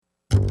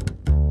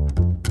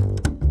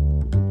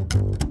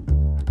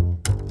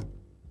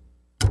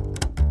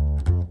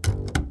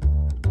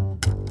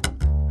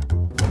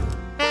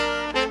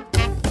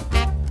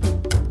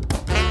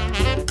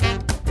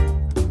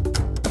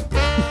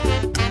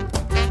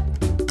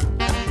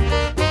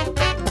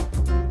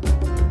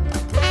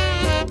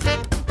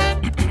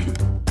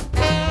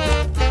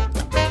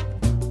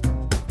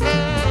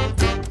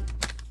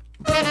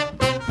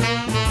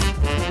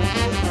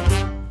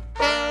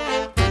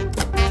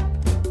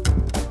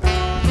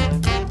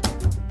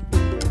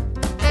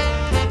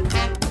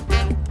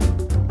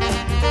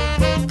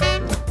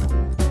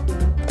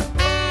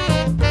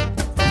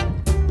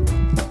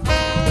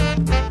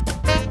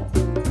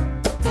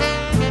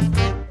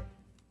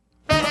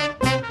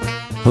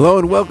Hello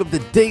and welcome to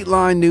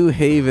Dateline New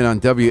Haven on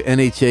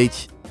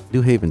WNHH,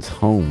 New Haven's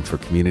home for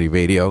community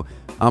radio.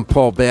 I'm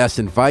Paul Bass,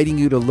 inviting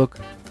you to look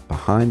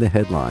behind the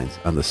headlines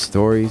on the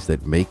stories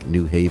that make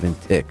New Haven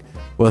tick.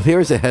 Well,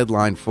 here's a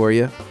headline for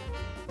you.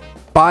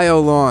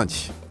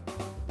 BioLaunch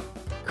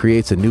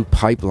creates a new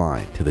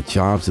pipeline to the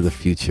jobs of the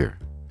future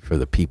for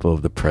the people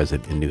of the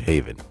present in New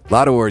Haven. A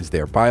lot of words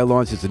there.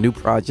 BioLaunch is a new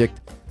project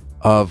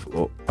of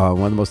one of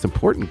the most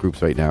important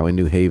groups right now in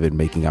New Haven,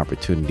 making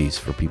opportunities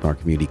for people in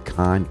our community.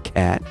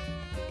 CONCAT,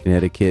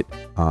 Connecticut.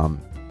 I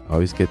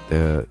always get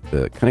the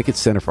Connecticut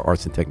Center for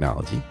Arts and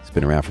Technology. It's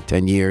been around for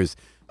 10 years,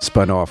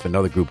 spun off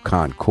another group,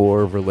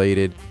 Concord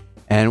related.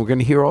 And we're going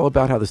to hear all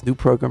about how this new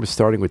program is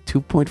starting with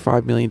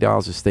 $2.5 million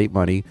of state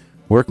money,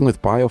 working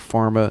with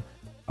biopharma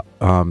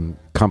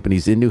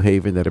companies in New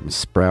Haven that have been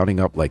sprouting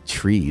up like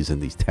trees in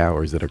these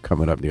towers that are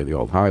coming up near the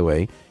old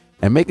highway,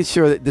 and making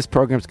sure that this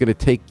program is going to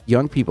take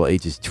young people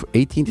ages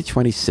 18 to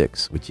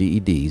 26 with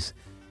GEDs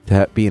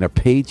to be in a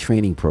paid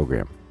training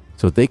program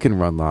so they can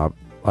run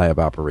lab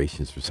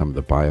operations for some of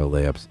the bio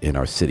labs in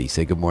our city.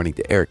 Say good morning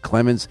to Eric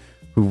Clemens,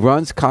 who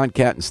runs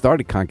CONCAT and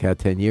started CONCAT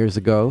 10 years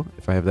ago,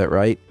 if I have that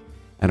right,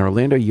 and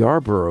Orlando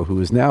Yarborough, who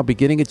is now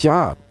beginning a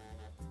job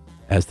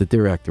as the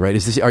director,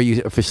 right? Are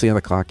you officially on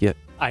the clock yet?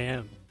 I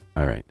am.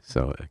 All right.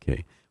 So,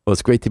 okay. Well,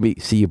 it's great to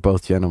see you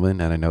both, gentlemen,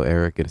 and I know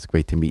Eric, and it's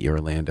great to meet you,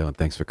 Orlando, and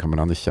thanks for coming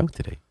on the show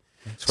today.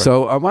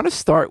 So I want to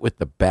start with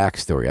the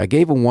backstory. I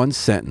gave one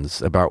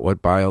sentence about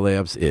what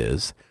BioLabs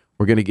is.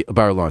 We're going to get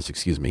BioLaunch,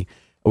 excuse me.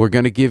 We're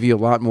going to give you a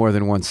lot more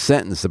than one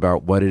sentence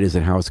about what it is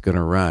and how it's going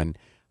to run.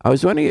 I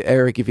was wondering,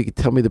 Eric, if you could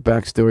tell me the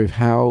backstory of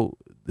how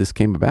this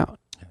came about.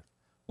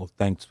 Well,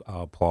 thanks,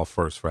 Paul,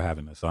 first for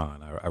having us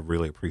on. I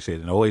really appreciate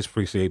it, and always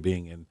appreciate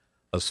being in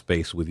a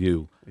space with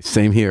you.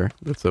 Same here.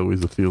 That's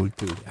always a feeling,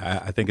 too.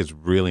 I think it's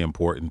really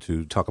important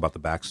to talk about the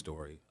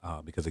backstory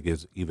because it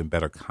gives even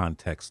better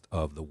context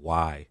of the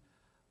why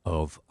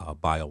of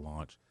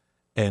BioLaunch.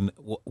 And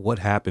what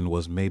happened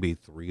was maybe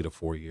 3 to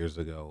 4 years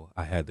ago,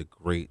 I had the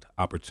great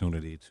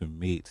opportunity to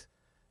meet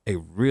a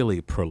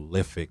really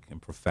prolific and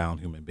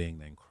profound human being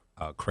named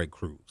Craig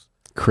Crews.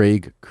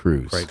 Craig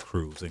Crews.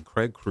 And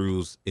Craig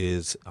Crews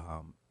is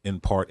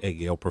in part a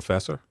Yale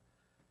professor.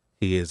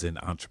 He is an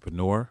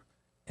entrepreneur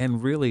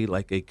and really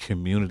like a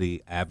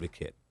community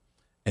advocate.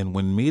 And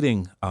when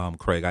meeting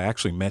Craig, I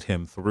actually met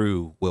him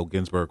through Will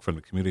Ginsburg from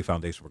the Community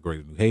Foundation for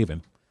Greater New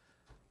Haven.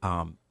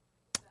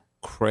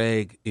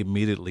 Craig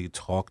immediately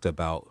talked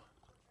about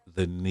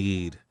the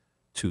need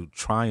to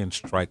try and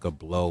strike a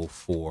blow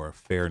for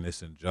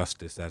fairness and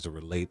justice as it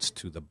relates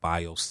to the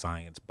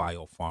bioscience,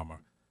 biopharma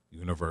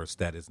universe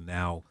that is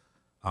now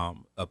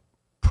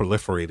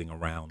proliferating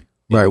around.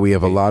 Right, we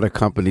have a lot of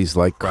companies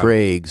like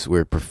Craig's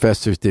where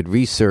professors did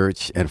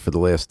research, and for the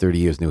last 30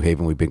 years, New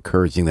Haven, we've been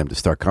encouraging them to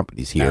start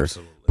companies here.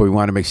 Absolutely. But we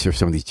want to make sure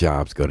some of these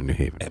jobs go to New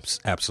Haven.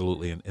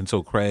 Absolutely. And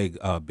so Craig,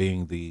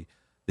 being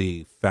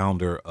the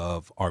founder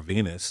of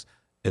Arvinas,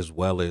 as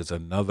well as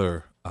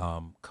another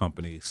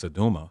company,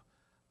 Seduma,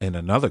 and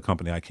another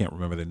company, I can't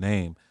remember the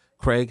name,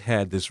 Craig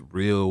had this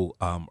real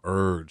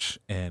urge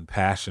and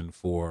passion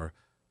for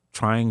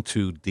trying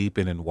to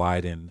deepen and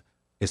widen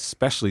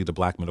especially the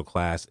black middle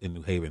class in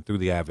New Haven through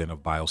the advent of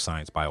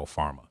bioscience,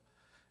 biopharma.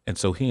 And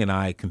so he and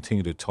I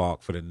continue to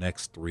talk for the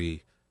next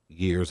 3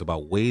 years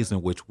about ways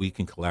in which we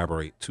can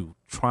collaborate to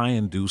try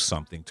and do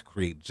something to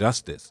create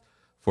justice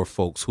for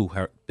folks who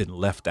have been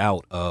left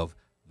out of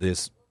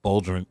this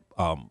bulging,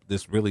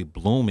 this really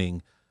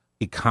blooming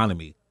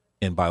economy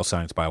in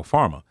bioscience,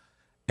 biopharma.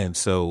 And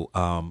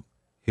so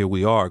here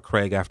we are,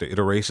 Craig, after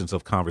iterations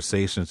of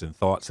conversations and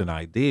thoughts and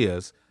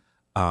ideas,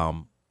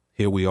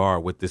 here we are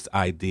with this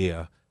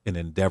idea, an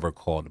endeavor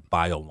called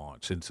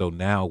BioLaunch. And so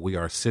now we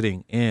are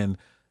sitting in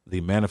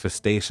the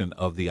manifestation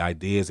of the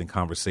ideas and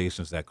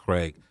conversations that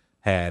Craig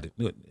had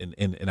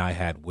and I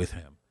had with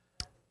him.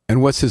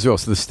 And what's his role?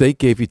 So the state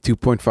gave you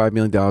 $2.5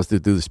 million to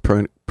do this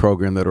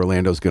program that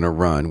Orlando's going to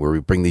run, where we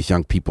bring these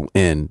young people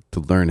in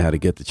to learn how to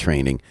get the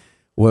training.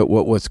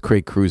 What's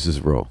Craig Crews'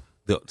 role?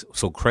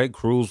 So Craig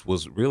Crews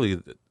was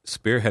really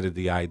spearheaded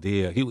the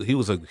idea. He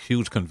was a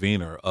huge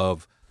convener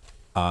of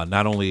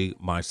not only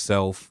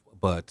myself,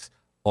 but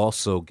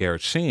also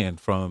Garrett Sheehan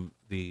from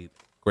the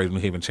Greater New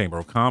Haven Chamber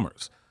of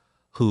Commerce,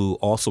 who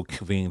also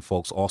convened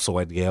folks also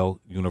at Yale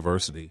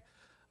University.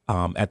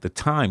 At the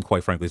time,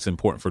 quite frankly, it's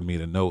important for me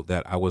to note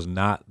that I was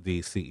not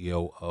the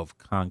CEO of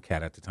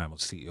CONCAT at the time. I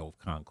was CEO of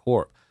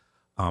Concord.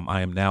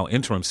 I am now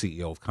interim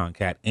CEO of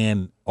CONCAT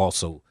and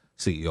also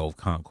CEO of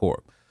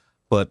Concord.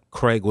 But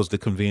Craig was the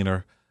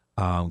convener.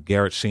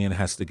 Garrett Sheehan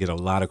has to get a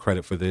lot of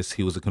credit for this.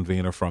 He was a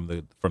convener from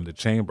the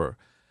chamber,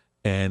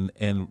 and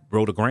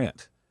wrote a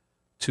grant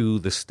to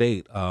the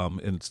state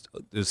in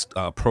this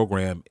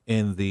program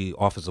in the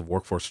Office of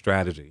Workforce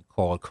Strategy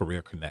called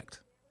Career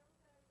Connect.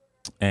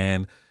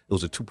 And it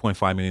was a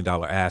 $2.5 million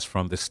ask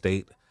from the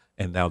state.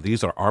 And now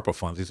these are ARPA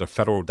funds. These are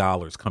federal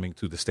dollars coming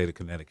to the state of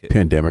Connecticut.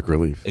 Pandemic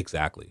relief.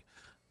 Exactly.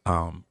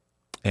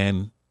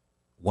 And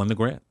won the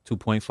grant,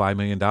 $2.5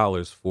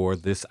 million for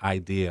this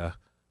idea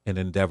and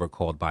endeavor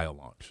called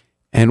BioLaunch.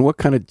 And what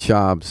kind of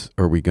jobs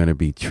are we going to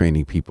be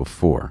training people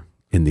for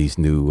in these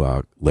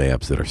new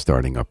labs that are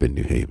starting up in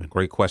New Haven?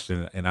 Great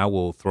question. And I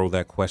will throw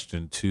that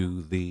question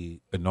to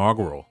the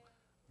inaugural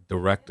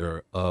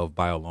director of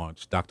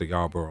BioLaunch, Dr.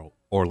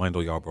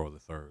 Orlando Yarborough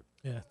III.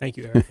 Yeah, thank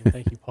you, Eric, and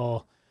thank you,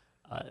 Paul.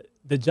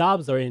 The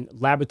jobs are in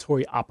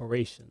laboratory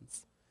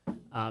operations,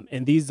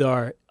 and these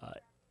are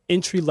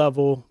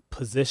entry-level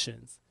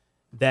positions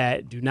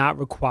that do not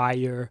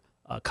require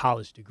a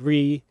college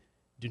degree,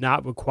 do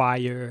not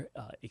require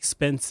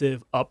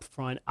expensive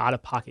upfront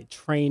out-of-pocket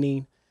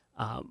training,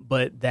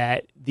 but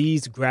that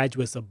these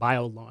graduates of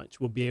BioLaunch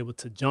will be able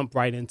to jump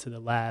right into the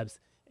labs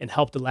and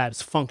help the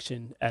labs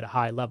function at a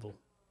high level.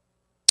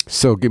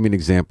 So give me an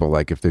example,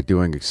 like if they're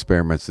doing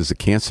experiments, is it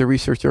cancer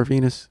research,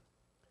 Arvinas?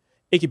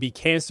 It could be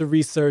cancer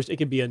research. It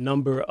could be a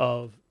number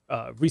of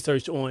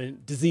research on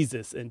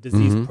diseases and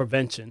disease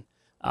prevention.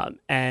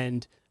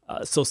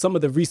 So some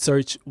of the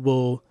research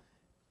will...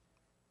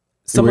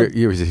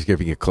 You're just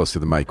giving it close to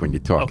the mic when you're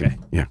talking. Okay.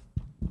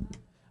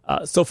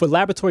 Yeah. So for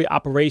laboratory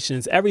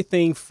operations,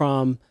 everything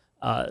from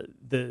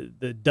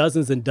the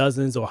dozens and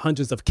dozens or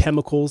hundreds of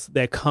chemicals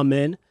that come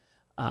in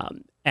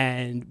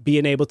and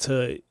being able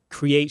to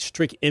create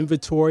strict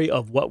inventory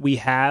of what we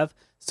have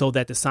so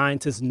that the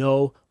scientists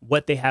know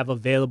what they have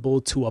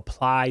available to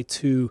apply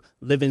to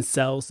living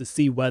cells to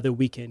see whether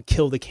we can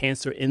kill the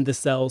cancer in the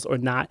cells or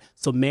not.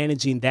 So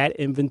managing that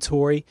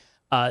inventory,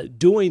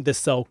 doing the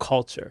cell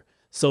culture.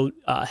 So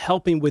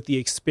helping with the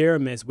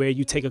experiments where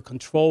you take a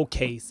control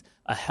case,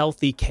 a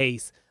healthy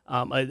case,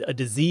 a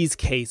disease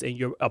case, and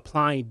you're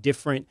applying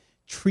different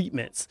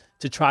treatments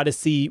to try to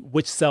see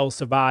which cells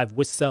survive,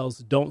 which cells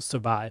don't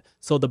survive.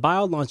 So the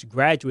BioLaunch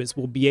graduates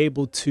will be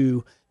able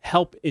to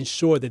help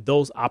ensure that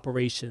those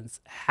operations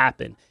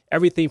happen.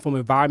 Everything from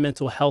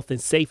environmental health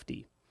and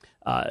safety,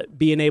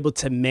 being able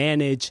to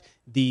manage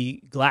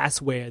the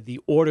glassware, the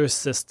order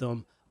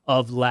system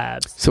of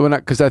labs. So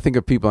because I think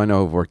of people I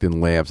know who've worked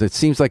in labs, it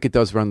seems like it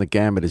does run the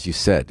gamut, as you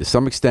said. To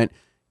some extent,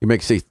 you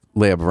make sure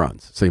lab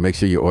runs. So you make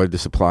sure you order the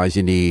supplies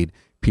you need.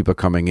 People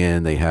coming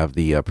in, they have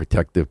the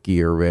protective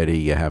gear ready.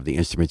 You have the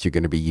instruments you're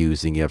going to be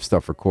using. You have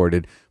stuff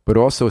recorded. But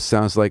also it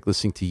sounds like,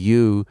 listening to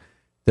you,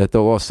 that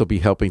they'll also be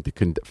helping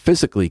to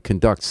physically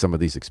conduct some of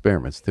these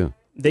experiments too.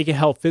 They can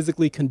help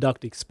physically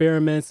conduct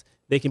experiments.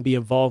 They can be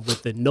involved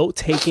with the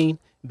note-taking,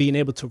 being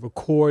able to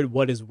record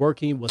what is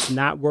working, what's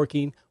not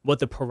working, what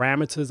the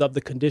parameters of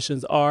the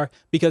conditions are.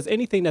 Because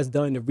anything that's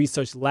done in the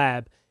research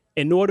lab,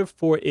 in order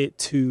for it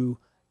to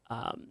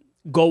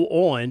go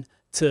on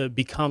to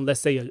become, let's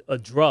say, a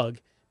drug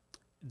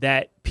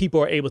that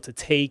people are able to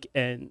take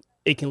and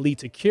it can lead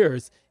to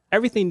cures,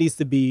 everything needs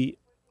to be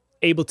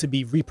able to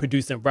be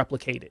reproduced and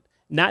replicated,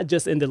 not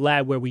just in the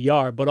lab where we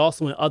are, but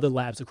also in other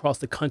labs across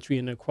the country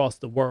and across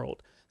the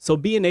world. So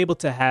being able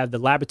to have the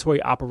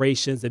laboratory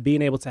operations and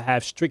being able to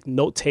have strict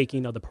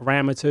note-taking of the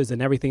parameters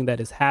and everything that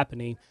is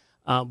happening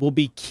will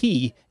be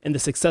key in the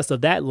success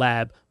of that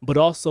lab, but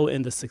also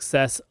in the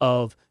success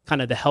of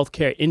kind of the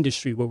healthcare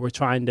industry where we're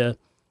trying to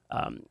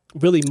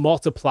really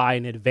multiply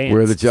and advance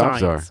where the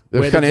jobs science. are.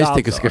 It's kind of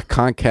interesting because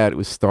CONCAT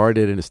was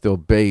started and is still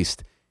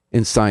based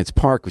in Science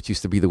Park, which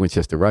used to be the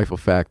Winchester Rifle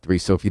Factory.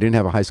 So if you didn't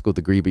have a high school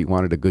degree but you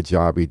wanted a good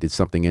job, or you did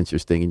something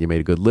interesting and you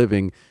made a good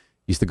living, you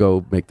used to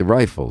go make the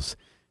rifles.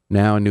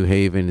 Now in New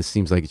Haven, it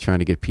seems like you're trying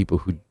to get people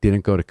who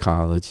didn't go to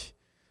college,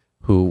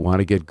 who want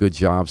to get good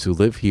jobs, who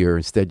live here.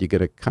 Instead, you got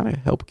to kind of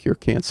help cure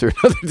cancer and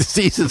other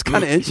diseases. It's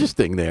kind of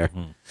interesting there.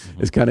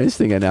 It's kind of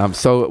interesting. And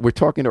so we're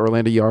talking to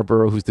Orlando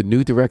Yarborough, who's the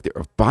new director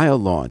of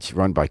BioLaunch,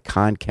 run by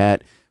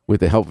CONCAT, with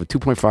the help of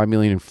 $2.5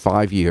 million in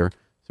 5 year,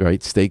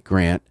 right, state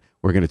grant.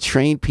 We're going to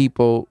train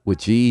people with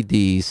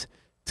GEDs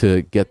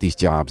to get these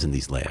jobs in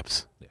these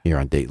labs here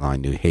on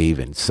Dateline New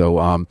Haven.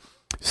 So,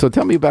 so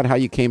tell me about how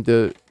you came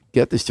to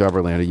get this job,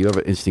 Orlando. You have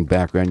an interesting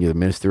background. You're the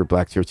minister of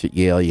Black Church at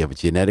Yale. You have a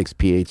genetics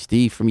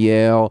PhD from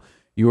Yale.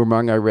 You were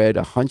among, I read,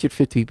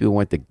 150 people who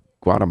went to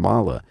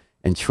Guatemala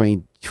and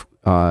trained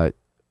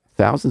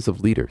thousands of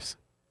leaders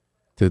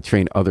to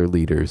train other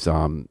leaders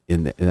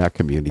in that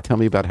community. Tell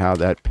me about how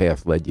that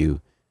path led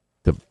you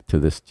to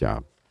this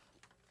job.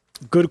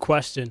 Good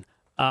question.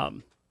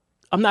 I'm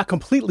not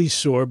completely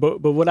sure,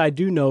 but what I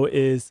do know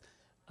is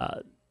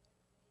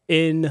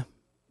in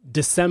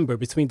December,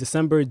 between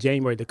December and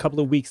January, the couple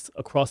of weeks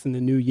across in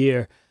the new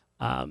year,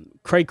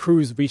 Craig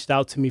Cruz reached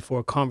out to me for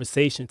a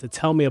conversation to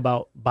tell me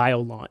about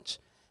BioLaunch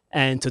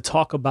and to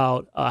talk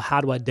about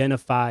how to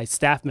identify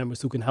staff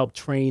members who can help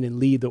train and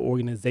lead the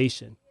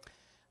organization.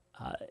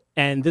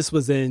 And this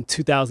was in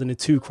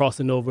 2022,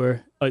 crossing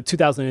over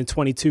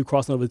 2022,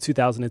 crossing over to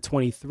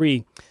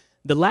 2023.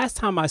 The last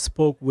time I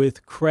spoke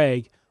with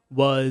Craig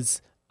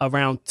was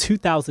around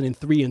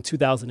 2003 and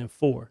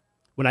 2004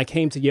 when I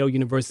came to Yale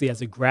University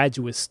as a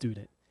graduate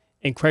student.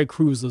 And Craig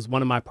Cruz was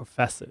one of my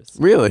professors.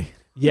 Really?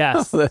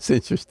 Yes. Oh, that's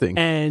interesting.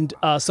 And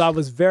so I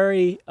was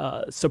very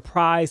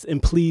surprised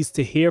and pleased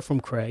to hear from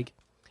Craig.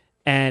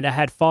 And I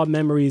had fond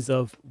memories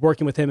of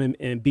working with him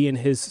and being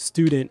his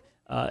student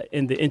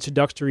in the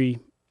introductory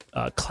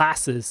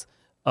classes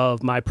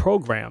of my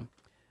program.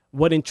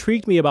 what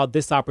intrigued me about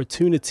this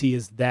opportunity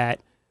is that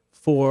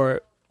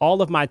for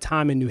all of my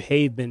time in New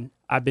Haven,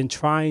 I've been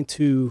trying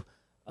to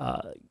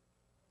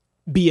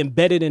be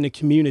embedded in the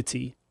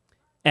community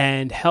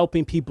and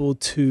helping people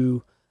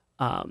to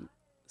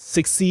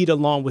succeed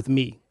along with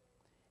me.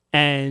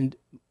 And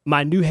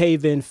my New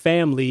Haven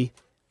family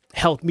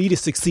helped me to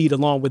succeed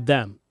along with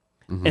them.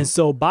 Mm-hmm. And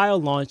so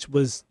BioLaunch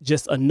was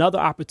just another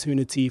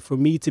opportunity for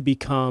me to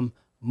become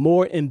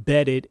more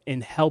embedded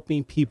in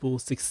helping people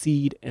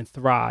succeed and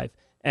thrive,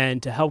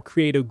 and to help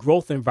create a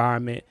growth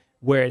environment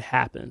where it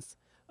happens.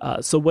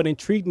 So what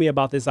intrigued me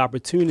about this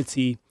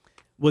opportunity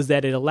was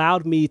that it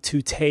allowed me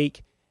to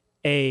take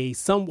a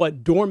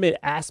somewhat dormant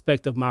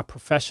aspect of my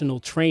professional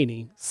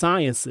training,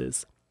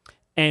 sciences,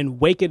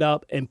 and wake it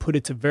up and put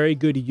it to very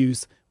good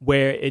use,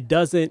 where it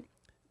doesn't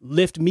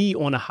lift me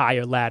on a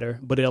higher ladder,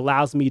 but it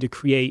allows me to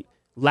create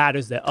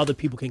ladders that other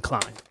people can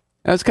climb.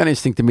 That's kind of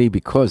interesting to me,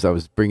 because I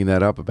was bringing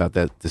that up about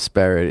that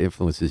disparate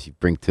influences you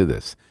bring to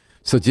this.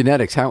 So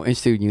genetics, how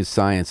interested in you in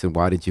science, and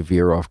why did you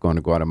veer off going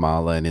to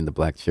Guatemala and in the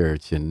Black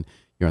church, and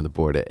you're on the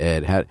board of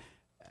Ed?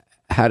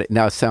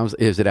 Now it sounds,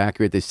 is it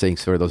accurate they're saying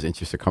sort of those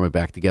interests are coming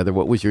back together?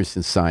 What was your interest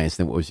in science,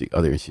 and what was the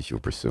other interests you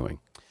were pursuing?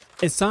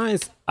 In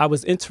science, I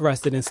was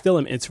interested, and still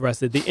am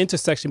interested, the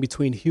intersection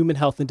between human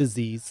health and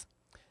disease,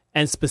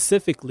 and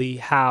specifically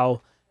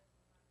how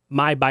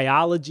my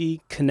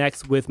biology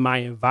connects with my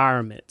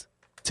environment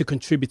to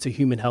contribute to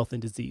human health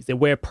and disease, and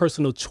where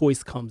personal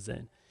choice comes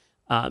in.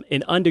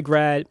 In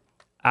undergrad,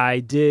 I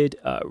did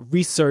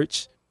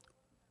research.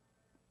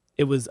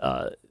 It was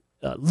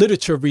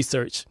literature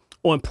research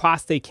on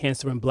prostate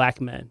cancer in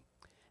Black men.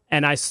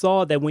 And I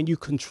saw that when you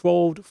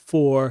controlled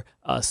for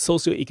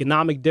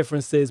socioeconomic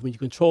differences, when you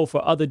controlled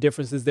for other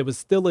differences, there was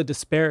still a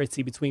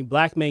disparity between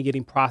Black men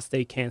getting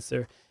prostate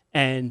cancer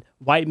and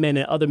white men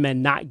and other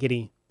men not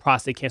getting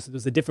prostate cancer. There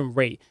was a different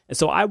rate. And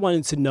so I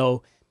wanted to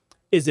know,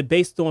 is it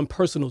based on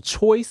personal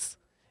choice?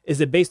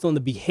 Is it based on the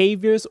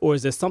behaviors, or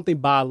is there something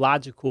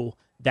biological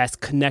that's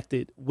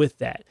connected with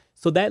that?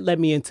 So that led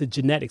me into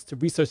genetics, to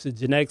research the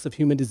genetics of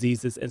human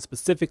diseases. And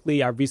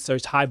specifically, I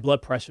researched high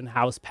blood pressure and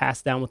how it's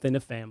passed down within the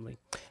family.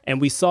 And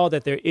we saw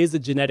that there is a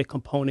genetic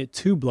component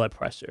to blood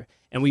pressure.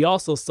 And we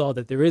also saw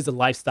that there is a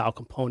lifestyle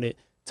component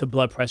to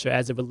blood pressure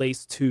as it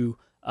relates to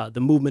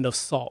the movement of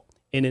salt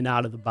in and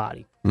out of the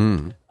body.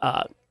 Mm.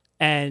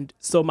 And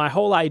so my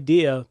whole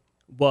idea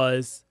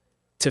was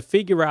to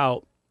figure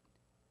out,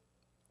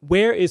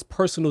 where is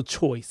personal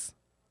choice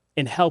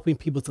in helping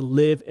people to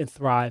live and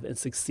thrive and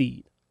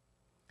succeed?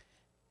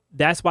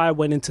 That's why I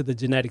went into the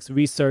genetics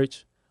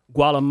research.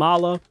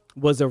 Guatemala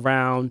was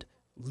around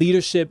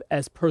leadership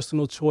as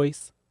personal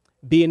choice,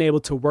 being able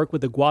to work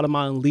with the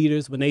Guatemalan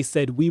leaders when they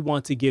said, we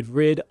want to get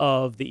rid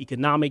of the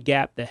economic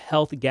gap, the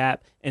health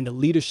gap, and the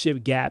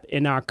leadership gap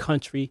in our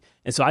country.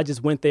 And so I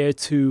just went there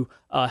to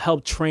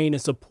help train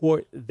and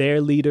support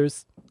their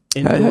leaders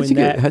in doing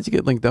that. How'd you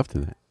get linked up to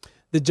that?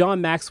 The John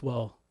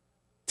Maxwell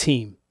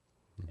team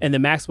and the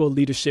Maxwell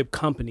Leadership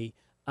Company.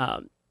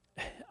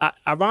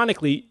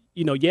 Ironically,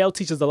 Yale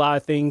teaches a lot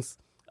of things,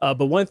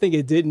 but one thing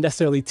it didn't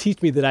necessarily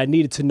teach me that I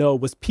needed to know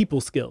was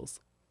people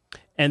skills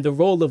and the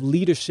role of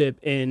leadership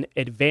in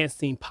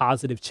advancing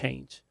positive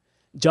change.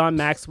 John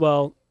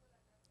Maxwell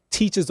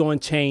teaches on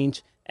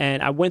change,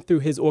 and I went through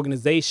his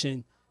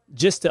organization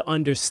just to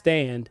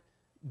understand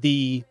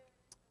the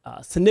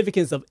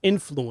significance of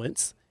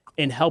influence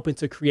in helping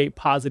to create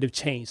positive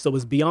change. So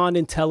it's beyond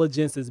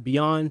intelligence, it's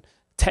beyond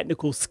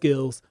technical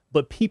skills,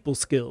 but people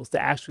skills to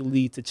actually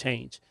lead to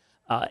change.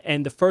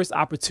 And the first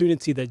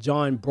opportunity that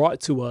John brought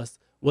to us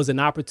was an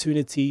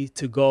opportunity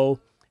to go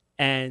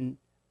and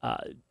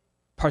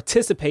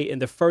participate in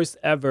the first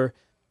ever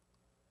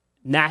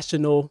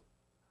national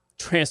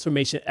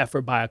transformation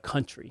effort by a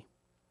country.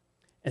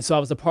 And so I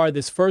was a part of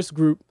this first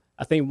group,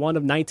 I think one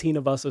of 19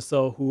 of us or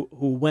so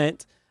who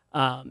went,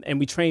 and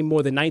we trained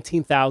more than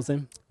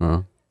 19,000.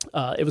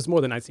 Uh-huh. It was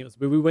more than 19 of us,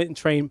 but we went and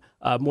trained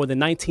more than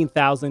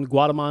 19,000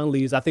 Guatemalan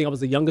leaders. I think I was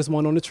the youngest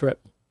one on the trip.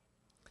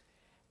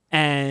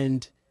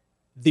 And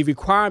the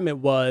requirement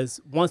was,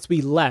 once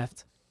we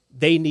left,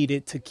 they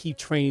needed to keep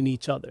training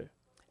each other.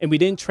 And we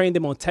didn't train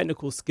them on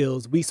technical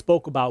skills. We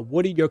spoke about,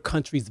 what are your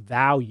country's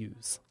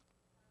values?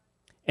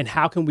 And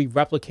how can we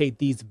replicate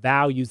these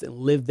values and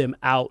live them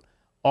out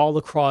all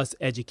across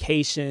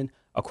education,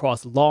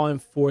 across law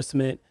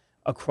enforcement,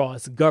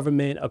 across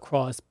government,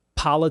 across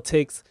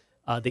politics,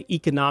 the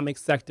economic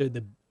sector,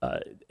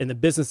 in the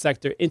business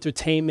sector,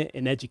 entertainment,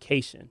 and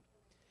education.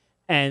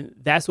 And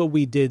that's what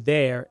we did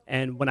there.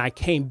 And when I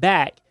came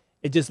back,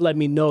 it just let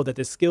me know that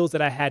the skills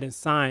that I had in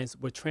science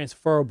were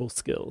transferable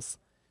skills,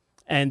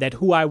 and that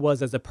who I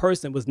was as a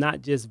person was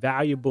not just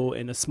valuable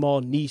in a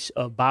small niche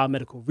of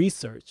biomedical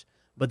research,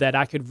 but that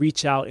I could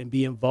reach out and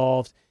be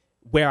involved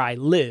where I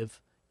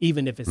live,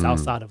 even if it's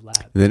outside of lab.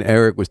 And then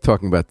Eric was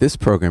talking about this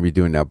program you're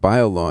doing now,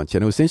 BioLaunch.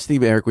 And it was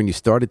interesting, Eric, when you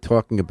started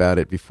talking about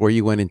it, before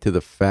you went into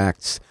the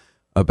facts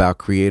about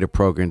create a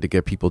program to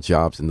get people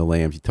jobs in the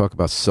lambs, you talk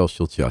about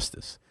social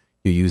justice.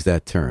 You use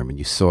that term, and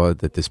you saw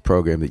that this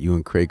program that you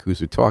and Craig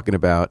Cruz were talking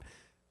about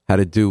had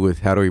to do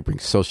with how do we bring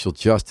social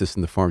justice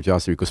in the farm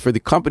jobs, because for the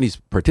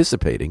companies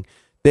participating,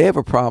 they have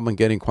a problem in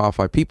getting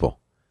qualified people.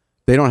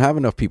 They don't have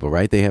enough people,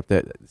 right? They have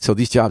to, so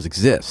these jobs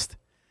exist.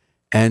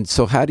 And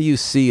so how do you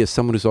see, as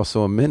someone who's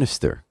also a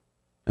minister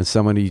and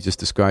someone who you just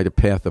described a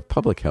path of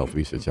public health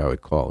research, I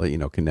would call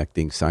it,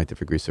 connecting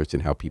scientific research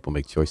and how people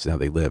make choices and how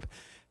they live.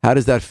 How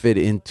does that fit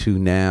into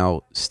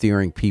now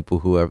steering people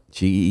who have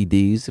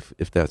GEDs,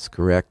 if that's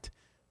correct,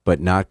 but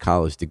not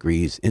college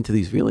degrees, into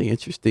these really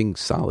interesting,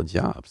 solid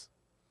jobs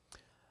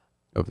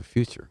of the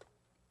future?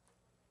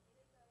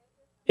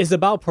 It's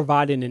about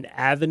providing an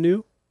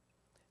avenue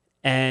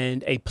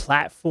and a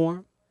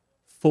platform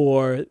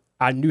for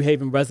our New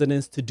Haven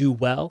residents to do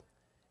well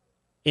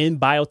in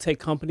biotech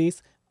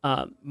companies.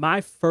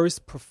 My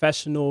first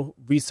professional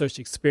research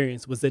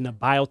experience was in a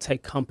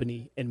biotech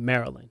company in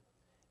Maryland,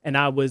 and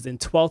I was in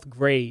 12th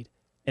grade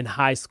in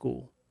high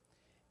school.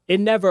 It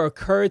never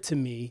occurred to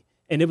me,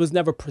 and it was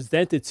never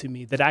presented to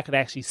me, that I could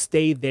actually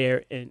stay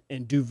there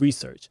and do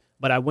research.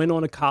 But I went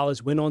on to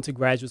college, went on to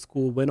graduate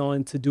school, went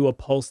on to do a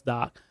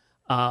postdoc.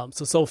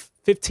 So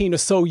 15 or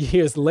so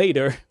years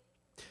later,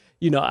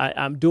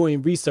 I'm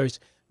doing research,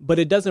 but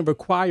it doesn't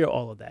require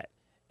all of that.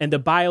 And the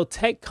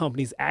biotech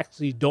companies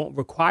actually don't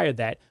require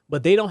that,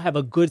 but they don't have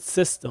a good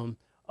system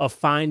of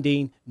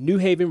finding New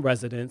Haven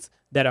residents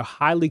that are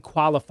highly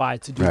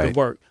qualified to do the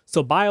work.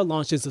 So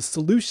BioLaunch is a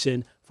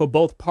solution for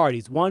both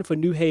parties. One, for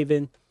New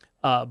Haven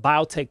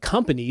biotech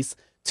companies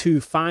to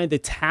find the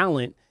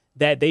talent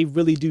that they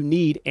really do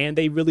need and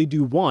they really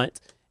do want,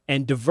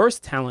 and diverse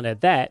talent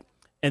at that.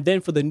 And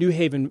then for the New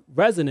Haven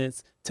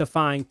residents to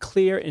find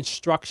clear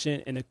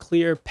instruction and a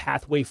clear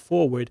pathway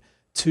forward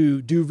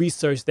to do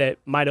research that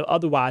might have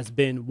otherwise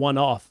been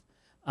one-off.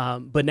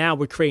 But now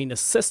we're creating a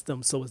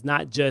system, so it's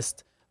not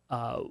just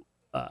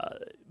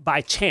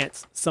by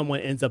chance someone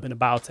ends up in a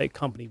biotech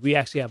company. We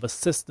actually have a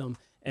system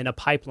and a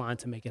pipeline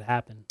to make it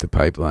happen. The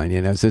pipeline.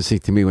 And it was interesting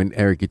to me when,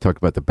 Eric, you talked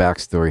about the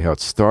backstory, how it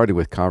started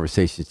with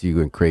conversations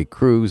you and Craig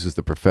Cruz, who's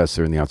the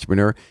professor and the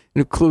entrepreneur,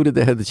 and included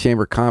the head of the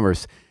Chamber of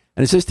Commerce.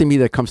 And it's just to me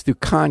that comes through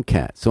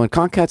CONCAT. So when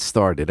CONCAT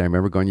started, I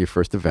remember going to your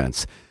first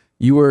events,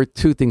 you were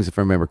two things, if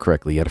I remember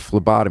correctly. You had a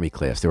phlebotomy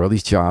class. There were all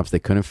these jobs they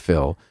couldn't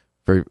fill,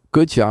 for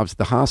good jobs at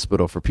the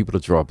hospital for people to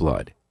draw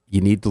blood.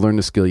 You need to learn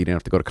the skill. You didn't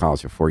have to go to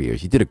college for 4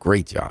 years. You did a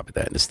great job at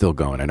that, and it's still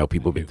going. I know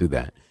people have been through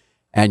that.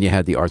 And you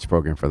had the arts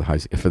program for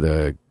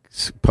the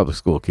public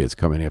school kids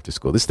coming after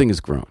school. This thing has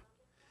grown.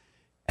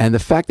 And the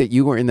fact that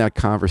you were in that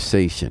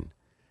conversation,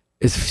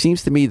 it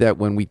seems to me that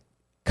when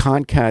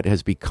CONCAT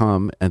has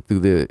become, and through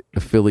the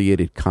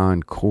affiliated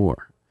CONCOR,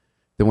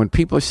 that when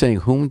people are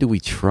saying, whom do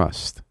we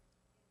trust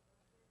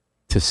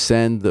to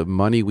send the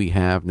money we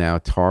have now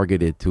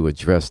targeted to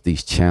address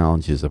these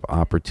challenges of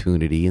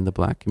opportunity in the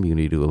black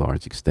community to a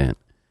large extent,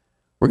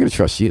 we're going to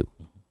trust you.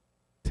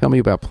 Tell me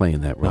about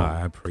playing that role.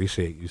 I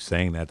appreciate you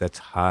saying that. That's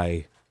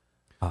high.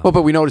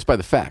 But we know this by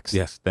the facts.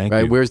 Yes, thank you.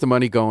 you. Where's the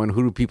money going?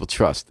 Who do people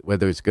trust?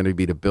 Whether it's going to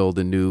be to build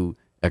a new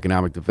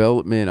economic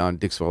development on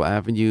Dixwell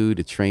Avenue,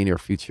 to train our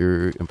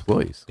future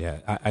employees.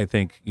 Yeah, I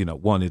think,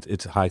 one,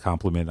 it's a high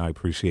compliment. I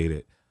appreciate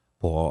it,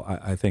 Paul.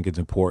 I think it's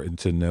important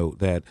to note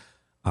that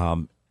there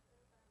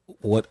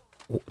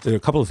are a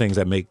couple of things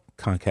that make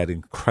CONCAT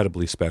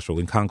incredibly special,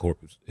 and CONCOR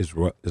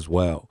as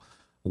well.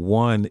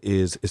 One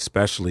is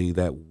especially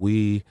that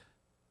we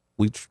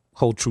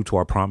hold true to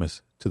our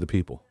promise to the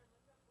people,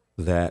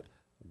 that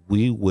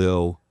we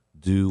will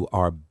do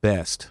our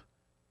best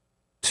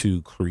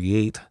to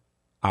create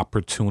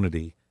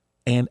opportunity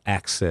and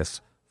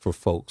access for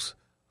folks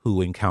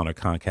who encounter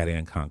CONCAT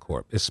and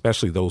CONCORP,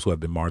 especially those who have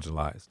been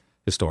marginalized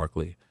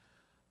historically.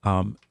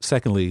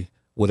 Secondly,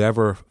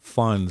 whatever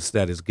funds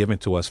that is given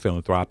to us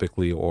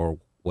philanthropically or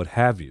what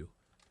have you,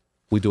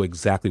 we do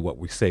exactly what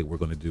we say we're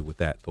going to do with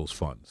those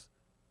funds.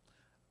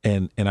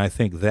 And I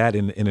think that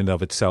in and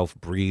of itself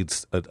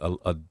breeds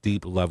a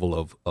deep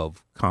level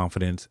of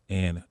confidence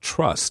and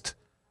trust,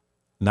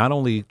 not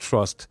only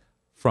trust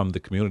from the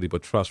community,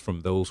 but trust from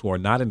those who are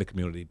not in the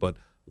community but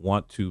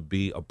want to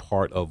be a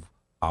part of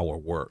our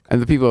work.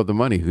 And the people of the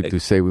money who do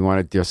say we want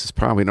to address this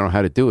problem, we don't know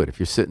how to do it. If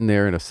you're sitting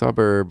there in a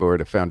suburb or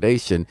at a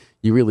foundation,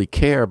 you really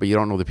care, but you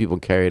don't know the people who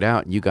carry it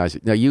out. And you guys,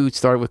 now you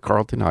started with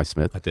Carlton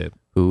Highsmith. I did.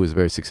 Who was a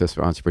very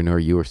successful entrepreneur.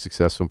 You were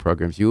successful in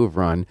programs you have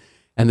run.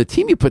 And the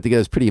team you put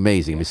together is pretty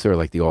amazing. I mean, sort of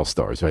like the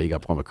all-stars, right? You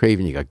got Paul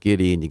McCraven, you got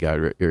Gideon, you got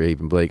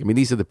Raven Blake. I mean,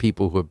 these are the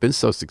people who have been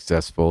so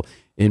successful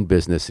in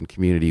business and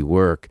community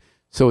work.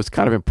 So it's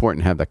kind of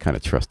important to have that kind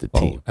of trusted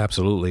team. Oh,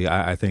 absolutely.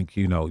 I think,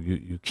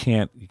 you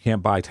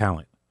can't buy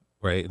talent,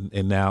 right?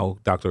 And now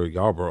Dr.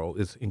 Yarborough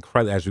is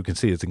incredible. As you can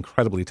see, it's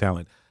incredibly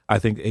talented. I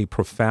think a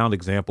profound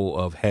example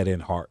of head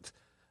and heart.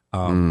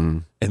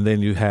 And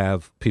then you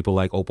have people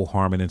like Opal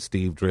Harmon and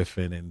Steve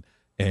Driffin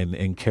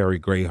and Carrie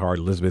Grayhart,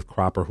 Elizabeth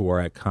Cropper, who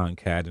are at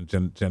CONCAT,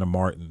 and Jenna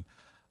Martin,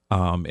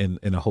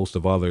 and a host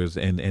of others,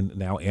 and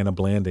now Anna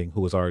Blanding,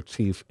 who is our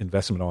chief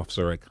investment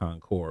officer at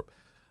CONCORP.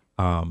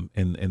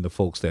 and the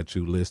folks that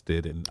you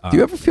listed. And do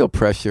you ever feel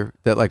pressure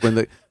that, like, when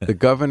the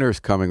governor is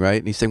coming, right,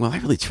 and he's saying, well, I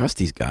really trust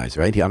these guys,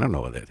 right? I don't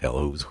know what the hell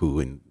who's who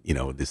in,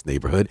 this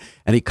neighborhood.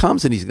 And he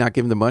comes and he's not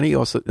giving the money,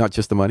 also not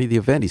just the money, the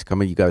event. He's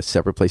coming. You got a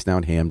separate place now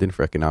in Hamden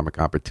for economic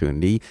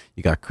opportunity.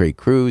 You got Craig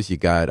Cruz. You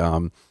got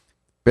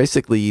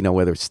basically,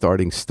 whether it's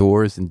starting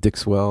stores in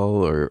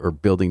Dixwell or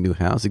building new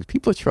housing,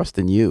 people are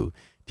trusting you.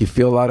 Do you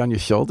feel a lot on your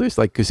shoulders?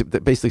 Like, because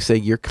basically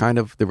saying you're kind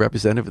of the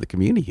representative of the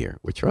community here.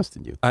 We're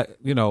trusting you. I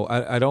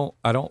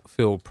don't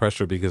feel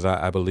pressure because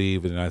I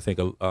believe, and I think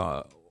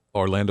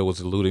Orlando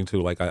was alluding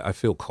to, like, I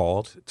feel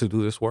called to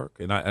do this work,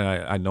 and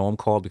I know I'm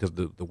called because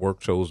the work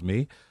chose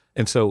me,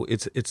 and so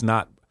it's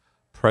not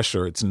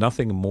pressure. It's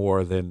nothing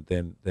more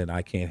than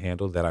I can't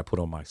handle that I put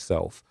on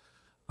myself,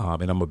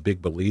 and I'm a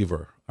big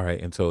believer. All right,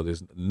 and so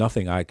there's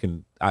nothing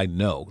I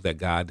know that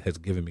God has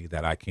given me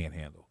that I can't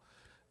handle.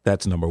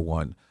 That's number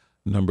one.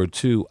 Number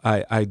two,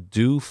 I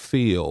do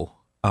feel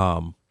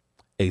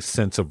a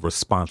sense of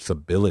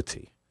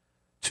responsibility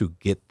to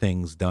get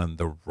things done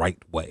the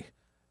right way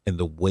and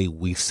the way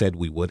we said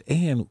we would.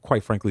 And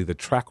quite frankly, the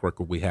track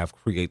record we have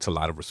creates a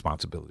lot of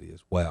responsibility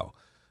as well.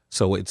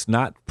 So it's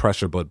not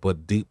pressure,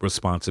 but deep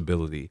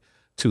responsibility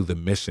to the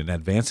mission,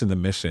 advancing the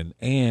mission,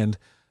 and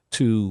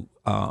to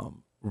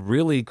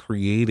really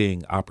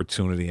creating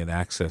opportunity and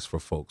access for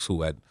folks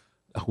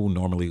who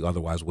normally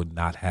otherwise would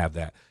not have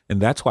that.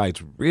 And that's why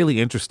it's really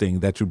interesting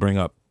that you bring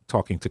up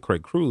talking to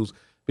Craig Cruz,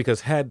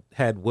 because had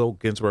Will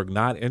Ginsburg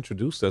not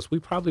introduced us, we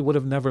probably would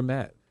have never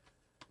met.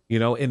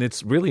 And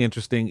it's really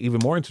interesting, even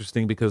more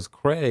interesting, because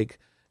Craig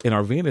in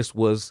Arvinas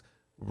was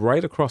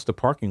right across the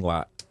parking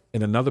lot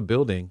in another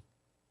building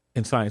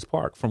in Science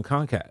Park from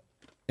Concat,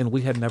 and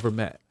we had never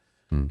met.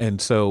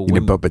 And so you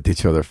didn't bump into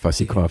each other,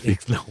 fussy coffee.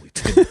 No, we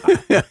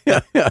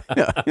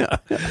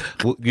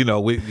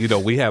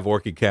didn't. We have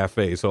Orchid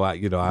Cafe, so I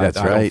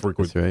don't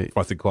frequent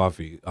fussy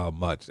coffee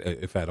much,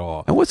 if at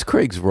all. And what's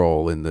Craig's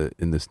role in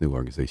this new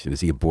organization?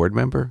 Is he a board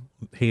member?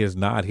 He is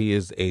not. He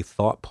is a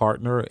thought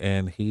partner,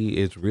 and he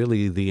is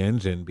really the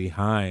engine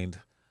behind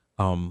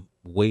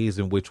ways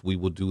in which we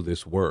will do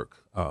this work.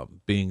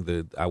 Being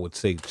the, I would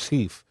say,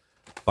 chief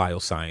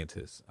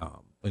bioscientist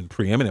and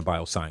preeminent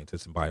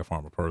bioscientist and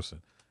biopharma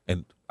person.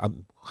 And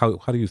how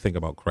do you think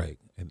about Craig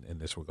in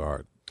this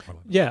regard?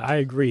 Yeah, I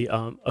agree.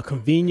 A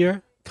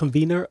convener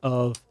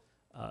of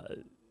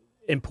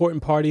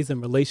important parties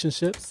and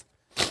relationships.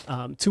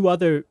 Two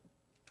other,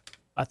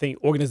 I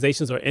think,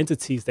 organizations or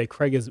entities that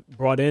Craig has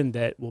brought in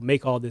that will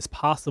make all this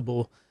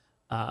possible,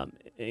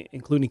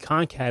 including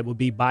Concat, will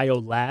be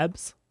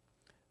BioLabs,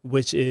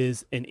 which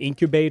is an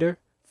incubator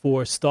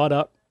for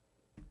startup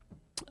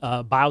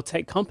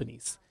biotech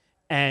companies.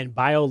 And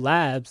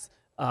BioLabs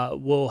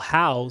will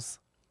house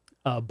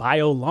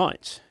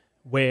BioLaunch,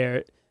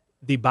 where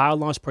the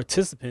BioLaunch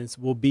participants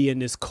will be in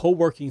this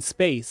co-working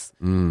space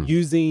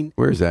using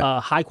Where is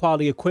that?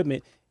 high-quality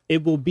equipment.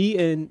 It will be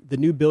in the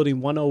new building,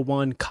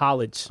 101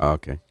 College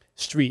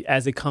Street,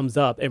 as it comes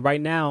up. And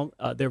right now,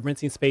 they're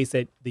renting space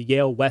at the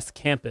Yale West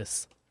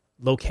Campus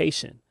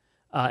location.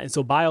 And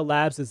so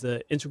BioLabs is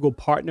an integral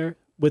partner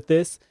with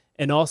this.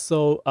 And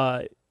also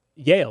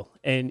Yale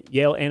and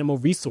Yale Animal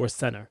Resource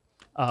Center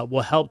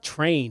will help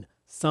train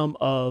some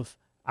of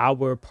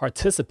our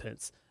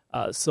participants.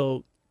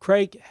 So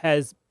Craig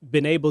has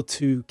been able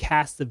to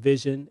cast the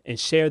vision and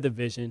share the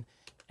vision,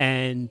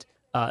 and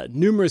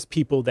numerous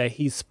people that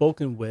he's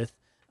spoken with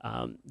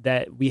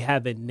that we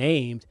haven't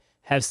named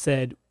have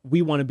said,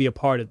 we want to be a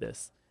part of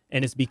this.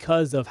 And it's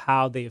because of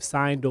how they have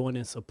signed on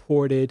and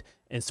supported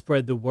and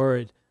spread the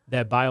word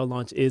that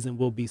BioLaunch is and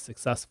will be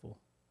successful.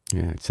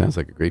 Yeah, it sounds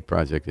like a great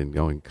project, and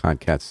going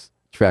Concat's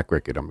track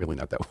record, I'm really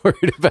not that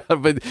worried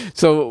about. But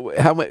so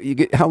how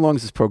long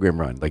does this program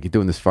run? Like, you're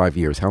doing this 5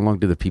 years. How long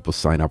do the people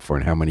sign up for,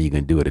 and how many are you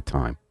going to do at a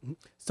time?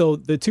 So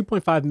the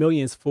 2.5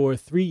 million is for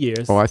 3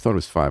 years. Oh, I thought it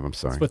was 5. I'm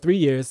sorry. It's for 3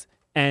 years.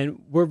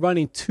 And we're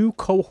running 2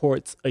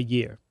 cohorts a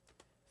year,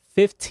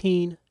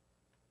 15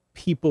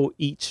 people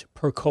each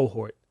per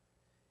cohort.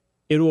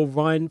 It will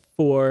run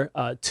for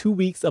 2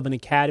 weeks of an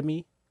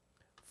academy,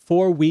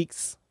 4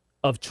 weeks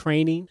of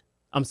training.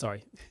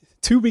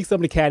 2 weeks of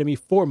an academy,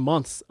 4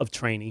 months of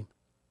training,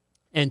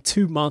 and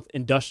 2-month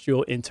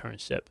industrial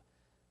internship.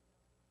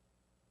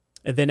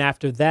 And then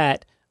after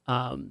that,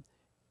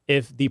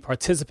 if the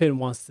participant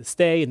wants to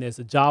stay and there's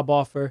a job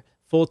offer,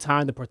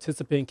 full-time, the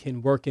participant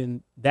can work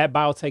in that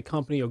biotech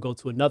company or go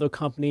to another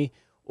company.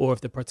 Or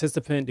if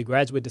the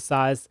graduate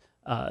decides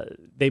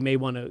they may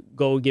want to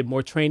go get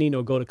more training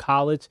or go to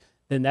college,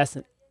 then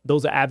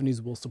those are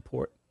avenues we'll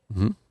support.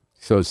 Mm-hmm.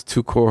 So it's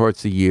 2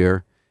 cohorts a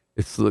year.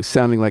 It's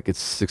sounding like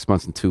it's 6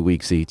 months and 2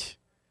 weeks each,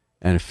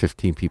 and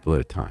 15 people at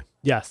a time.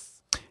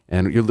 Yes.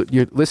 And you're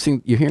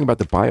hearing about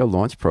the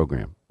BioLaunch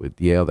program with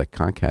Yale that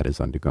Concat is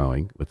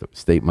undergoing with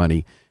state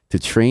money to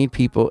train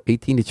people,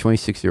 18 to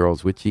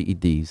 26-year-olds with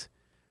GEDs,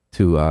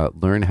 to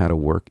learn how to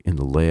work in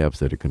the labs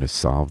that are going to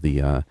solve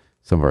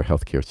some of our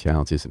healthcare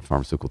challenges and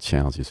pharmaceutical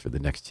challenges for the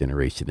next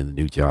generation and the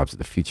new jobs of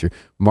the future.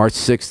 March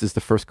 6th is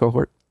the first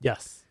cohort?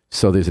 Yes.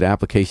 So there's an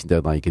application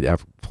deadline. You could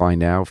apply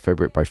now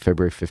by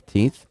February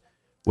 15th.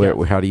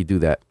 How do you do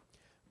that?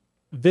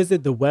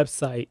 Visit the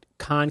website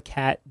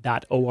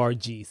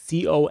concat.org,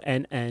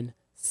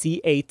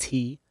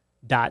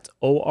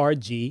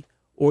 CONNCAT.org,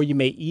 or you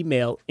may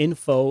email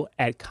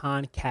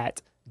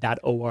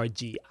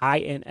info@concat.org,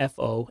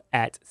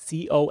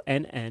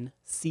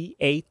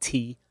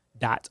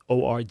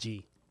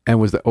 info@CONNCAT.org. And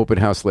was the open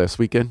house last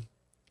weekend?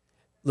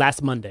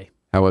 Last Monday.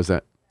 How was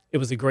that? It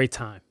was a great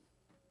time.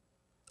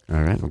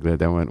 All right. I'm glad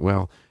that went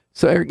well.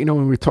 So, Eric,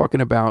 when we're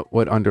talking about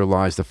what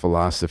underlies the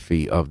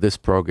philosophy of this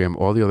program,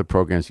 all the other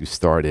programs you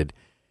started,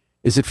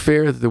 is it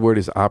fair that the word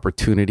is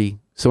opportunity?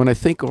 So when I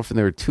think often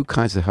there are two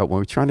kinds of help. When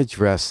we're trying to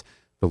address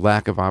the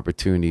lack of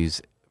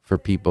opportunities for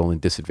people in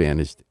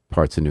disadvantaged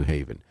parts of New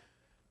Haven,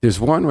 there's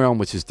one realm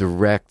which is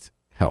direct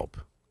help,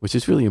 which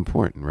is really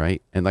important,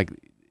 right? And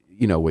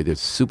whether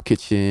it's soup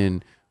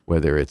kitchen,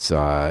 whether it's,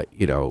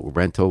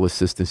 rental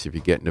assistance if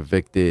you're getting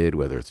evicted,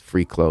 whether it's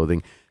free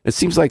clothing. It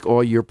seems like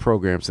all your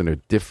programs in a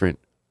different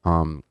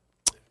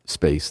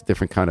space,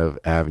 different kind of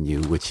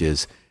avenue, which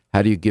is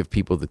how do you give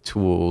people the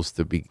tools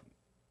to be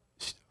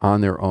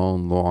on their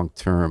own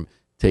long-term,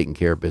 taking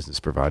care of business,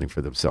 providing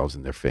for themselves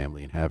and their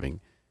family and having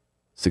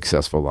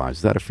successful lives.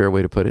 Is that a fair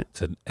way to put it?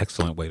 It's an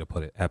excellent way to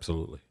put it.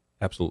 Absolutely.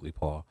 Absolutely,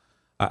 Paul.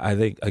 I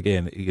think,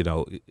 again,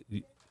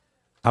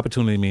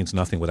 opportunity means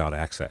nothing without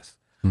access,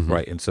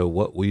 right? And so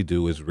what we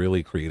do is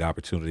really create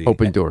opportunity.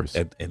 Open doors.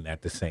 And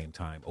at the same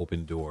time,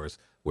 open doors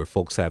where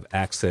folks have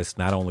access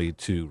not only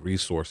to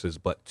resources,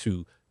 but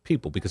to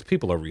people, because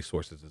people are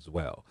resources as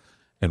well.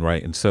 And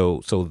right. And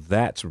so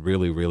that's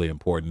really, really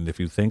important. If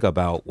you think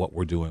about what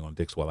we're doing on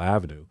Dixwell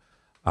Avenue,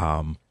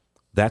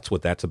 that's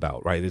what that's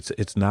about, right?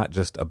 It's not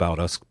just about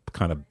us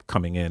kind of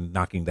coming in,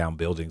 knocking down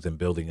buildings and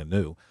building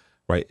anew,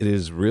 right? It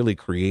is really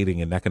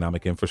creating an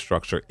economic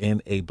infrastructure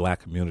in a Black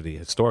community,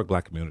 historic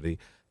Black community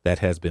that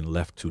has been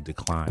left to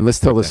decline. And let's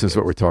tell listeners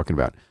what we're talking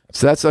about.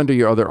 So that's under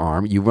your other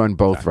arm. You run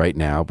both right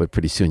now, but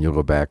pretty soon you'll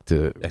go back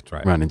to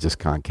running just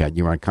Concat.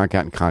 You run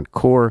Concat and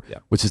Concore,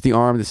 which is the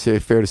arm that's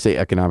fair to say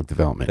economic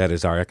development. That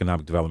is our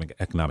economic development,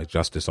 economic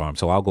justice arm.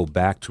 So I'll go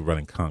back to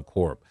running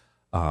Concorp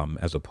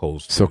as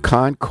opposed to... So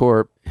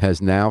Concorp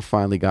has now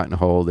finally gotten a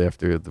hold,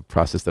 after the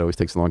process that always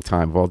takes a long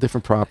time, of all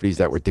different properties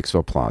that were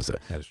Dixwell Plaza.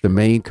 The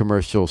main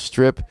commercial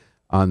strip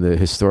on the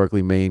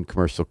historically main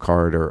commercial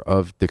corridor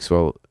of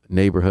Dixwell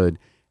neighborhood.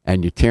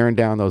 And you're tearing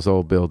down those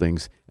old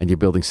buildings, and you're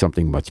building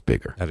something much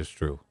bigger. That is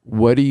true.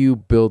 What are you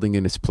building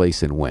in its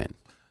place, and when?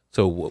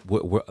 So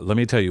let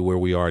me tell you where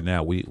we are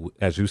now. We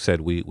as you said,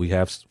 we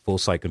have full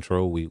site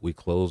control. We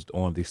closed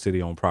on the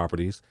city-owned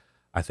properties,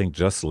 I think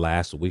just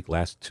last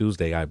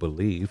Tuesday, I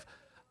believe.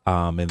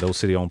 And those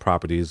city-owned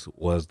properties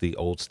was the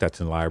old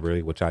Stetson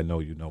Library, which I know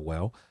you know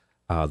well,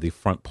 the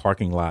front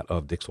parking lot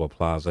of Dixwell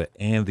Plaza,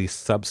 and the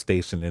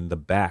substation in the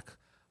back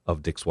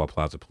of Dixwell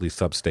Plaza, police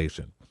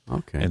substation.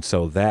 Okay. And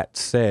so that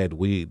said,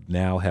 we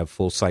now have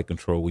full site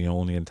control. We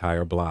own the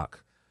entire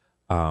block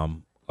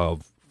from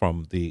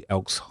the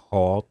Elks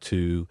Hall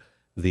to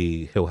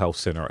the Hill Health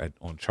Center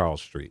on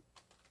Charles Street,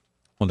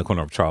 on the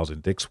corner of Charles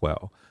and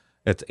Dixwell.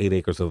 That's 8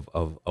 acres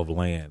of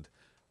land.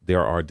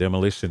 There are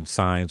demolition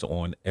signs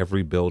on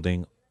every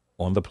building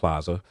on the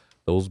plaza.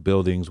 Those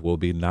buildings will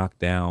be knocked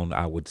down,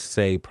 I would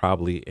say,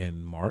 probably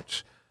in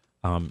March,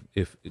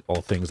 if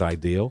all things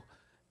ideal.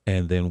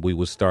 And then we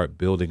would start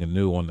building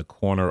anew on the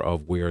corner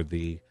of where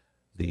the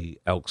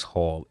Elks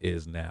Hall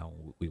is now.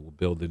 We will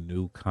build a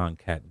new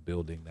Concat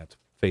building. That's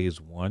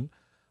phase one,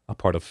 a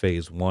part of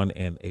phase one,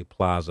 and a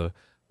plaza.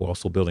 We're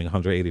also building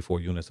 184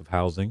 units of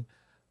housing.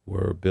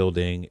 We're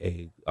building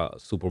a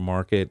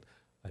supermarket,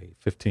 a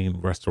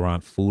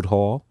 15-restaurant food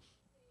hall,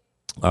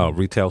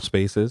 retail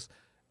spaces,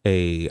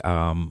 a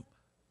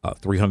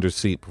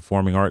 300-seat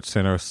performing arts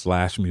center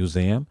 /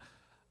 museum.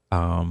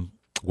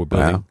 We're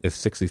building a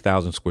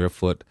 60,000 square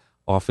foot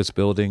office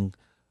building,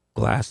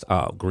 glass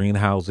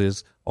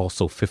greenhouses,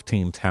 also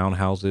 15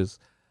 townhouses.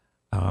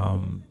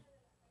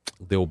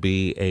 There'll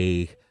be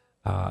a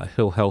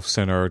Hill Health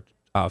Center,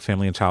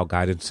 Family and Child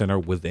Guidance Center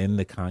within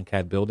the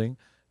Concat building,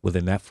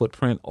 within that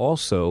footprint.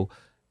 Also,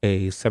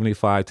 a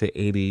 75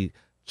 to 80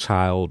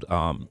 child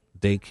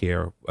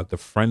daycare at the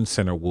Friends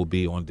Center will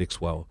be on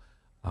Dixwell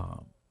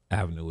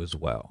Avenue as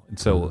well. And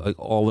so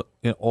all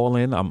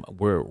in,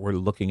 we're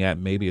looking at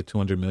maybe a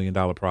 $200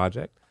 million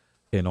project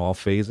in all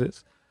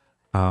phases.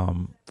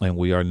 And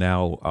we are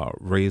now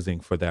raising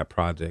for that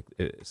project,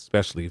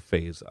 especially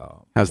phase.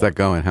 How's that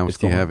going? How much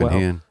do you have in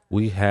hand?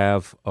 We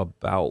have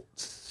about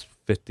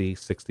 50,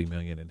 60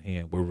 million in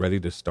hand. We're ready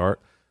to start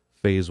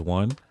phase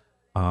one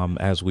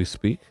as we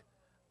speak,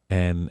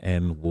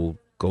 and we'll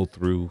go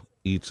through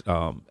each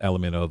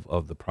element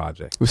of the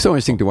project. It was so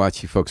interesting to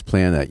watch you folks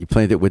plan that. You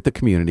planned it with the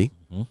community,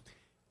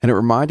 and it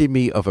reminded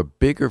me of a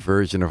bigger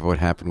version of what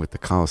happened with the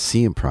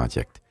Coliseum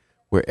project,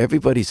 where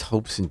everybody's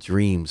hopes and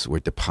dreams were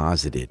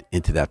deposited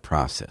into that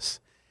process.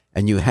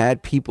 And you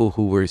had people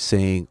who were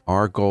saying,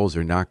 our goals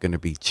are not going to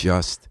be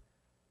just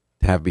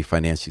to have be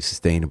financially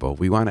sustainable.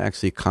 We want to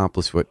actually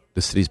accomplish what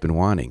the city's been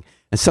wanting.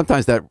 And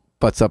sometimes that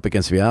butts up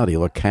against reality.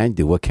 What can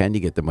you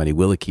get the money?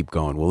 Will it keep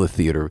going? Will the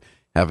theater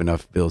have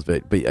enough bills?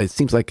 But it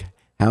seems like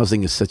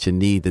housing is such a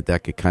need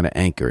that could kind of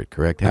anchor it,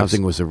 correct?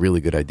 Housing was a really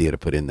good idea to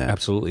put in that.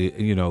 Absolutely.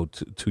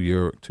 To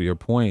your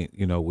point,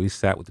 we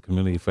sat with the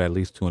community for at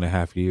least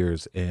 2.5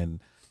 years, and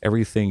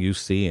everything you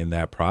see in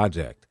that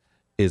project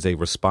is a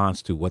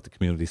response to what the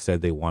community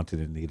said they wanted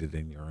and needed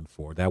and yearned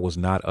for. That was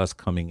not us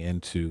coming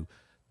into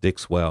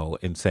Dixwell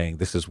and saying,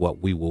 this is what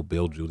we will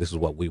build you, this is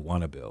what we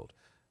want to build.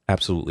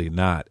 Absolutely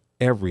not.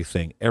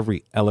 Everything,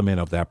 every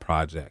element of that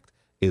project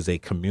is a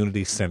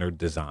community-centered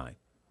design.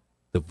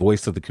 The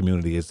voice of the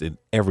community is in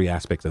every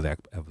aspect of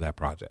that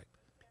project.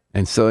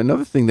 And so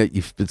another thing that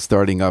you've been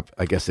starting up,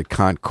 I guess, at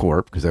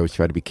Concorp, because I always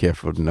try to be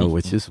careful to know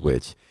which is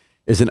which,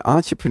 is an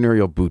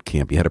entrepreneurial boot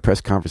camp. You had a press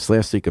conference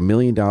last week, $1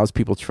 million,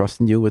 people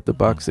trusting you with the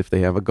bucks if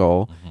they have a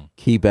goal.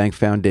 KeyBank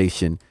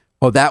Foundation.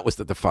 Oh, that was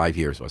the 5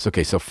 years was.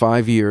 Okay, so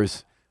 5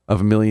 years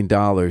of $1 million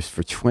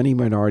for 20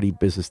 minority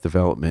business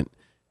development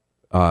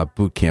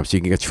boot camps. So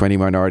you can get 20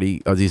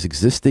 are these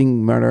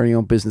existing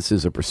minority-owned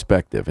businesses or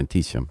prospective, and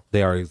teach them?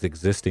 They are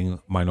existing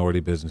minority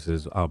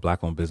businesses,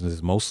 Black-owned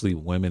businesses, mostly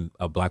women,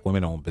 Black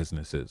women-owned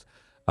businesses.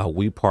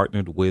 We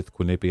partnered with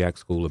Quinnipiac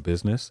School of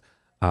Business,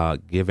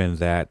 given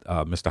that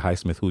Mr.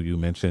 Highsmith, who you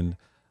mentioned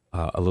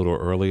a little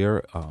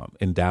earlier,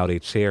 endowed a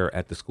chair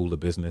at the School of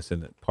Business.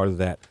 And part of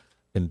that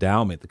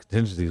endowment, the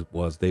contingency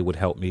was they would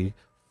help me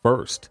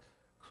first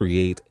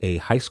create a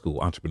high school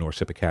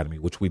entrepreneurship academy,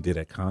 which we did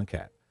at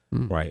CONCAT.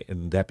 Right.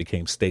 And that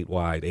became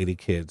statewide. 80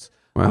 kids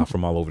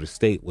from all over the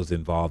state was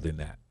involved in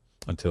that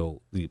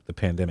until the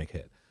pandemic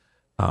hit.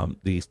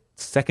 The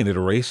second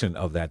iteration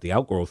of that, the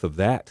outgrowth of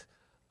that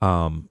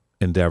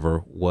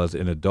endeavor, was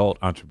an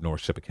adult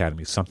entrepreneurship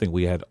academy, something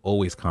we had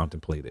always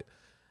contemplated.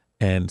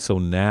 And so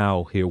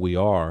now here we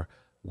are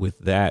with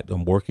that.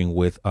 I'm working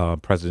with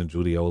President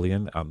Judy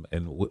Olian.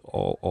 And with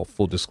all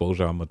full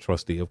disclosure, I'm a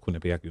trustee of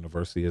Quinnipiac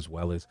University, as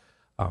well as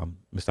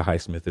Mr.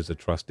 Highsmith is a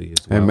trustee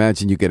as well. I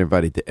imagine you get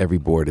invited to every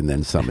board and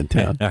then some in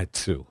town. I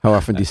do. How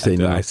often do you say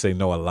no? I say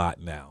no a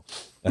lot now.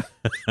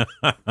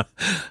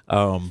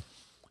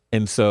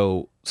 And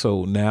so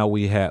now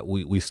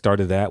we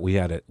started that. We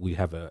have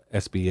a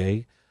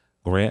SBA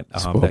grant.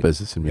 Small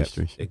Business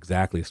Administration. Yes,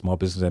 exactly. Small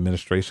Business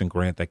Administration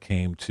grant that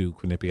came to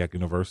Quinnipiac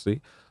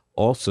University.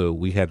 Also,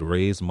 we had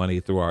raised money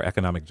through our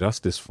Economic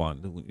Justice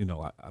Fund.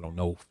 I don't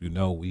know if you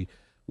know,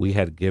 we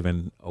had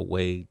given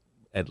away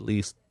at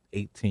least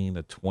 18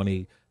 to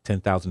 20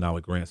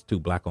 $10,000 grants to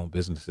Black-owned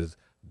businesses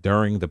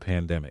during the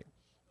pandemic.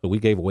 So we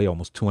gave away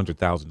almost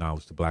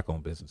 $200,000 to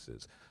Black-owned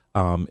businesses,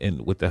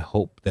 and with the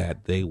hope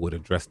that they would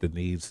address the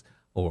needs,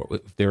 or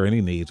if there are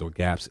any needs or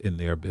gaps in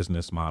their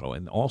business model.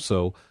 And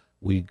also,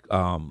 we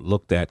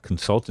looked at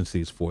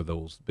consultancies for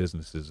those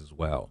businesses as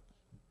well.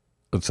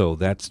 And so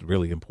that's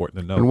really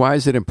important to know. And why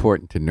is it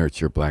important to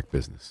nurture Black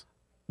business?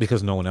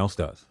 Because no one else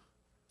does.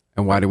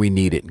 And why do we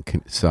need it in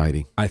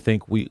society? I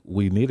think we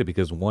need it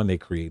because, one, they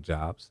create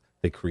jobs,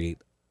 they create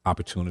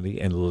opportunity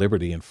and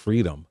liberty and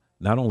freedom,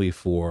 not only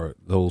for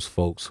those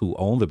folks who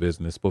own the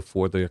business, but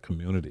for their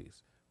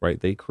communities, right?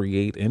 They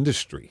create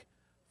industry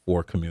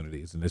for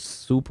communities, and it's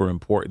super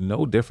important,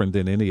 no different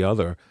than any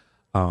other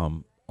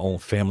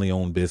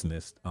family-owned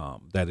business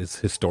that is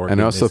historic.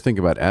 And I also think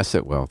about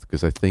asset wealth,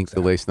 because I think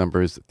the latest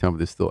numbers, tell me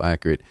this is still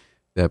accurate,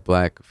 that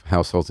Black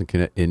households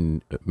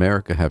in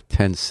America have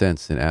 10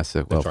 cents in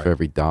asset wealth for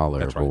every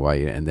dollar of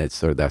Hawaii, and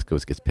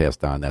that gets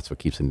passed on. That's what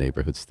keeps the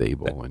neighborhood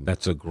stable.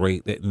 That's a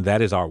great, and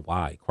that is our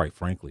why, quite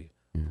frankly,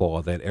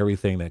 Paul. That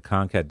everything that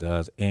CONCAT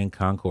does and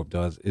Concorp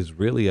does is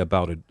really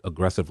about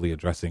aggressively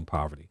addressing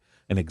poverty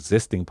and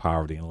existing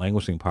poverty and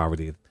languishing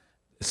poverty,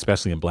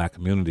 especially in Black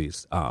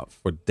communities,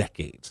 for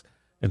decades.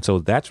 And so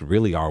that's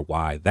really our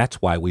why.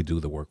 That's why we do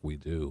the work we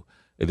do.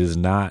 It is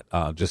not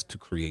just to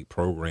create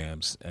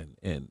programs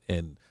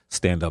and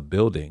stand up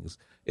buildings.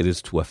 It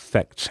is to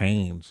affect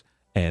change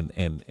and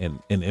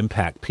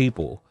impact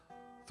people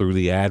through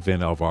the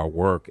advent of our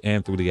work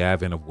and through the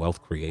advent of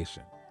wealth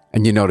creation.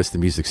 And you noticed the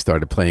music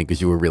started playing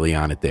because you were really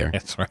on it there.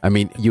 That's right. I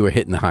mean, you were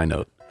hitting the high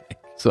note.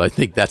 So I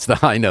think that's the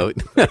high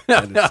note.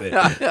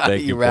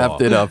 Thank you, wrapped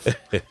Paul. it up.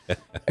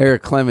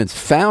 Eric Clemens,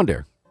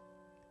 founder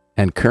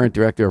and current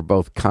director of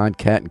both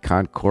CONCAT and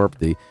Concorp,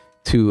 the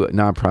two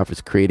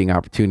nonprofits creating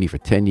opportunity for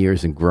 10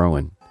 years and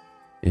growing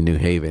in New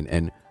Haven.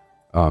 And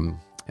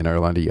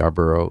Orlando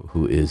Yarborough,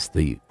 who is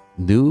the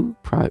new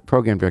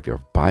program director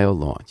of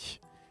BioLaunch,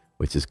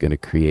 which is going to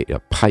create a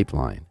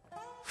pipeline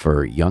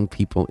for young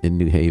people in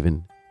New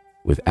Haven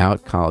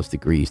without college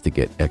degrees to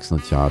get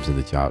excellent jobs in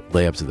the job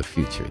labs of the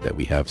future that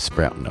we have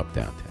sprouting up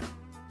downtown.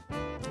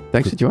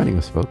 Thanks for joining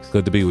us, folks.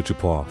 Good to be with you,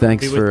 Paul.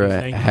 Thanks for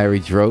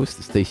Harry Drost,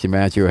 the station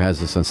manager, who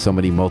has us on so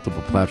many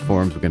multiple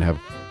platforms. We're going to have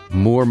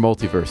more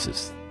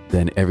multiverses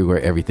than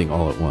Everywhere, Everything,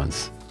 All at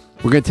Once.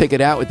 We're going to take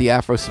it out with the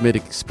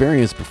Afro-Semitic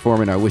Experience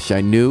performing I Wish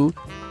I Knew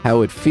How It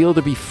Would Feel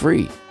to Be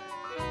Free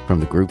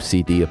from the group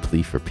CD, A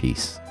Plea for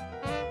Peace.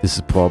 This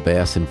is Paul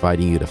Bass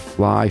inviting you to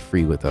fly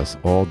free with us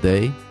all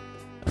day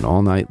and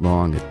all night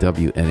long at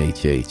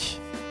WNHH,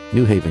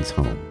 New Haven's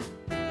home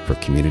for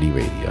community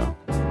radio.